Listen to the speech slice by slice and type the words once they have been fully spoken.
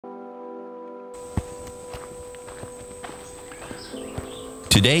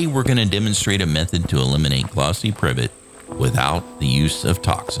Today we're going to demonstrate a method to eliminate glossy privet without the use of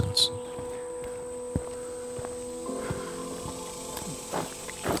toxins.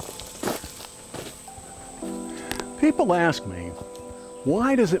 People ask me,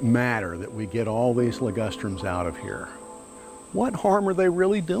 why does it matter that we get all these ligustrums out of here? What harm are they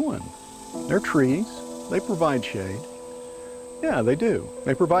really doing? They're trees, they provide shade. Yeah, they do.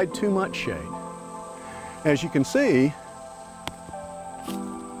 They provide too much shade. As you can see,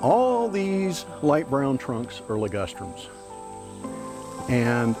 all these light brown trunks are ligustrums.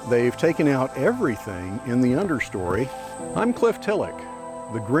 And they've taken out everything in the understory. I'm Cliff Tyllick,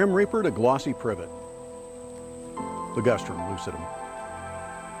 the Grim Reaper to Glossy Privet. Ligustrum lucidum.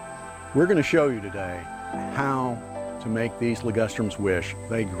 We're going to show you today how to make these ligustrums wish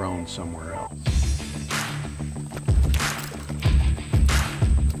they'd grown somewhere else.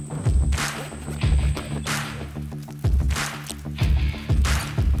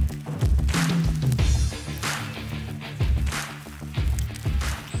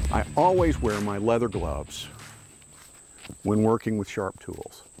 I always wear my leather gloves when working with sharp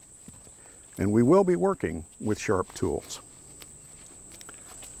tools. And we will be working with sharp tools.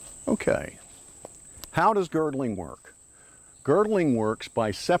 Okay, how does girdling work? Girdling works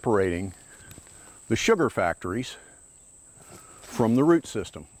by separating the sugar factories from the root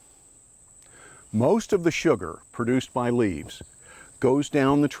system. Most of the sugar produced by leaves goes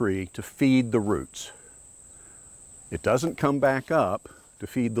down the tree to feed the roots. It doesn't come back up to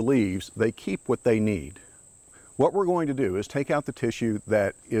feed the leaves. They keep what they need. What we're going to do is take out the tissue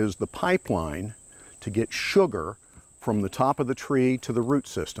that is the pipeline to get sugar from the top of the tree to the root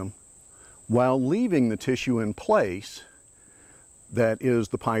system, while leaving the tissue in place that is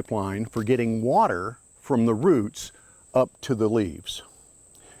the pipeline for getting water from the roots up to the leaves.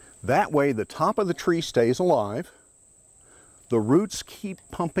 That way the top of the tree stays alive, the roots keep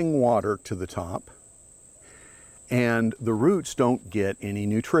pumping water to the top, and the roots don't get any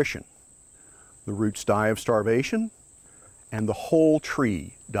nutrition. The roots die of starvation, and the whole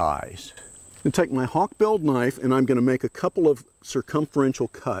tree dies. I'm going to take my hawk-billed knife, and I'm going to make a couple of circumferential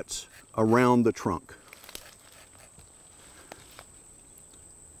cuts around the trunk.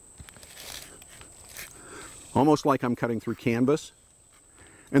 Almost like I'm cutting through canvas.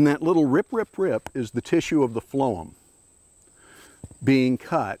 And that little rip, rip, rip is the tissue of the phloem being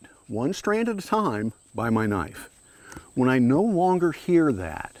cut one strand at a time by my knife. When I no longer hear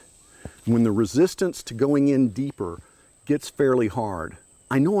that, when the resistance to going in deeper gets fairly hard,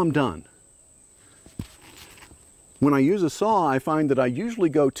 I know I'm done. When I use a saw, I find that I usually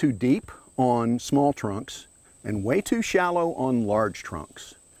go too deep on small trunks and way too shallow on large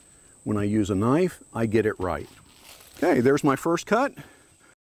trunks. When I use a knife, I get it right. Okay, there's my first cut.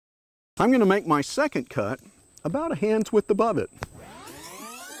 I'm going to make my second cut about a hand's width above it.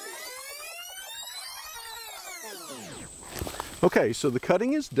 Okay, so the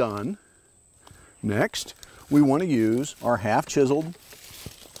cutting is done. Next, we want to use our half-chiseled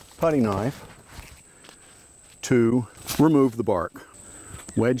putty knife to remove the bark.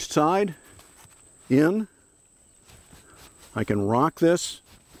 Wedged side in. I can rock this,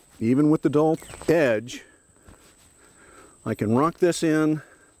 even with the dull edge. I can rock this in,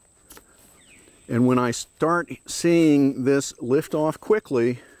 and when I start seeing this lift off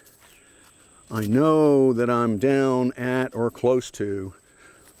quickly, I know that I'm down at or close to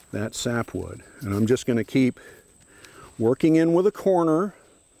that sapwood. And I'm just going to keep working in with a corner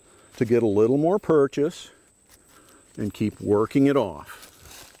to get a little more purchase and keep working it off.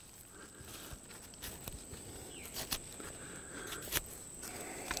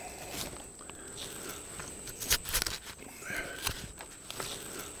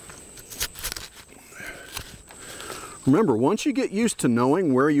 Remember, once you get used to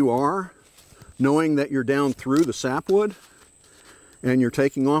knowing where you are, knowing that you're down through the sapwood and you're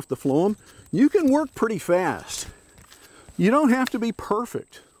taking off the phloem, you can work pretty fast. You don't have to be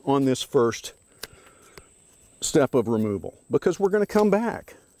perfect on this first step of removal, because we're going to come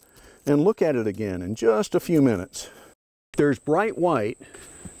back and look at it again in just a few minutes. There's bright white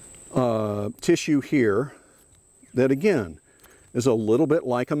tissue here that again is a little bit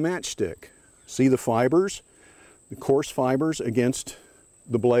like a matchstick. See the fibers, the coarse fibers against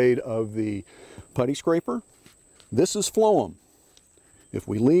the blade of the putty scraper? This is phloem. If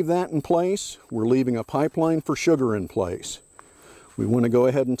we leave that in place, we're leaving a pipeline for sugar in place. We want to go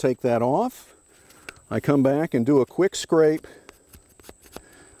ahead and take that off. I come back and do a quick scrape.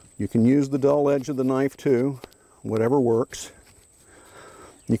 You can use the dull edge of the knife too, whatever works.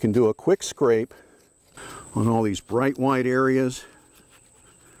 You can do a quick scrape on all these bright white areas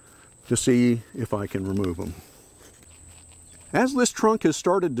to see if I can remove them. As this trunk has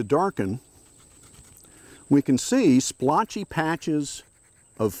started to darken, we can see splotchy patches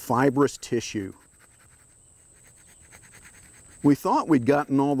of fibrous tissue. We thought we'd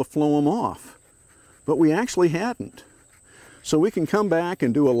gotten all the phloem off, but we actually hadn't. So we can come back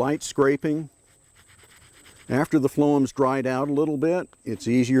and do a light scraping. After the phloem's dried out a little bit, it's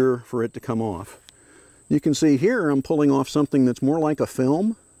easier for it to come off. You can see here I'm pulling off something that's more like a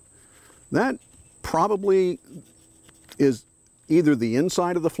film. That probably is either the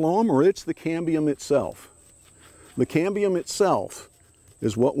inside of the phloem or it's the cambium itself. The cambium itself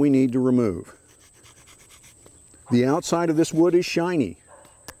is what we need to remove. The outside of this wood is shiny.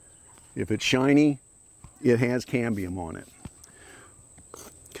 If it's shiny, it has cambium on it.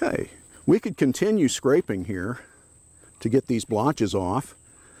 Okay, we could continue scraping here to get these blotches off,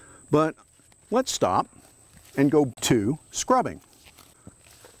 but let's stop and go to scrubbing.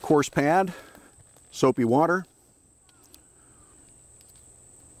 Coarse pad, soapy water.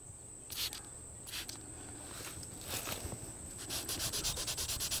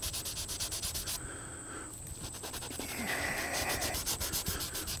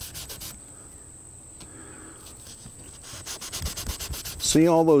 See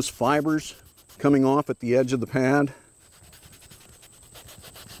all those fibers coming off at the edge of the pad?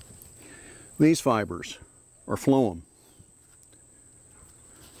 These fibers are phloem.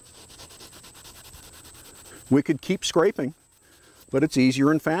 We could keep scraping, but it's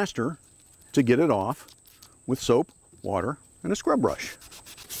easier and faster to get it off with soap, water, and a scrub brush.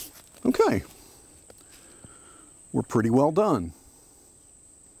 Okay, we're pretty well done.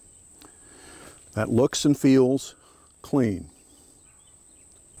 That looks and feels clean.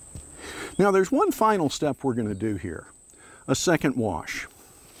 Now there's one final step we're going to do here, a second wash.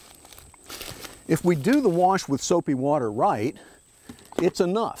 If we do the wash with soapy water right, it's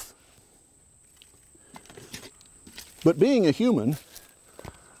enough. But being a human,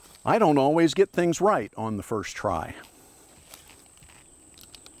 I don't always get things right on the first try.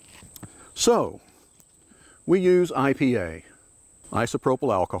 So, we use IPA,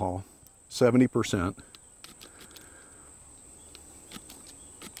 isopropyl alcohol, 70%.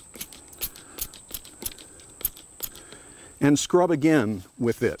 And scrub again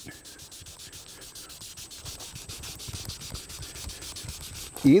with it.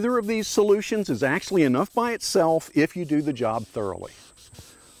 Either of these solutions is actually enough by itself if you do the job thoroughly.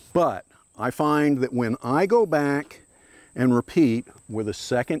 But I find that when I go back and repeat with a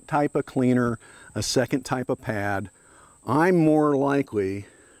second type of cleaner, a second type of pad, I'm more likely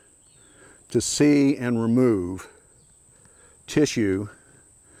to see and remove tissue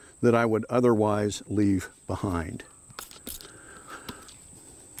that I would otherwise leave behind.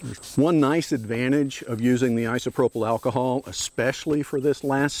 One nice advantage of using the isopropyl alcohol, especially for this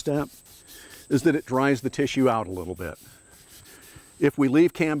last step, is that it dries the tissue out a little bit. If we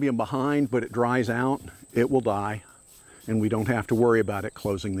leave cambium behind but it dries out, it will die and we don't have to worry about it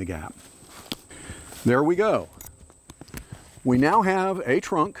closing the gap. There we go. We now have a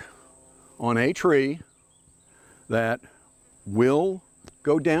trunk on a tree that will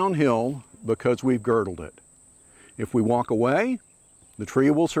go downhill because we've girdled it. If we walk away, the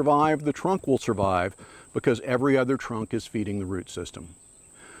tree will survive, the trunk will survive, because every other trunk is feeding the root system.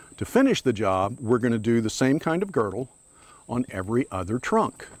 To finish the job, we're going to do the same kind of girdle on every other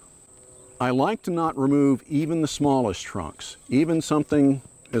trunk. I like to not remove even the smallest trunks, even something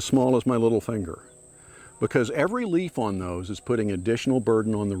as small as my little finger, because every leaf on those is putting additional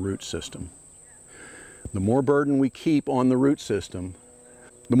burden on the root system. The more burden we keep on the root system,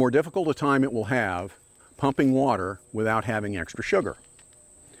 the more difficult a time it will have pumping water without having extra sugar.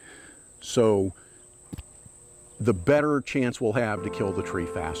 So the better chance we'll have to kill the tree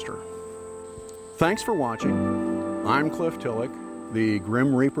faster. Thanks for watching. I'm Cliff Tyllick, the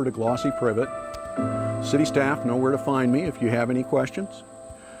Grim Reaper to Glossy Privet. City staff know where to find me if you have any questions.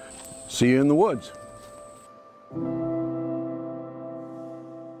 See you in the woods.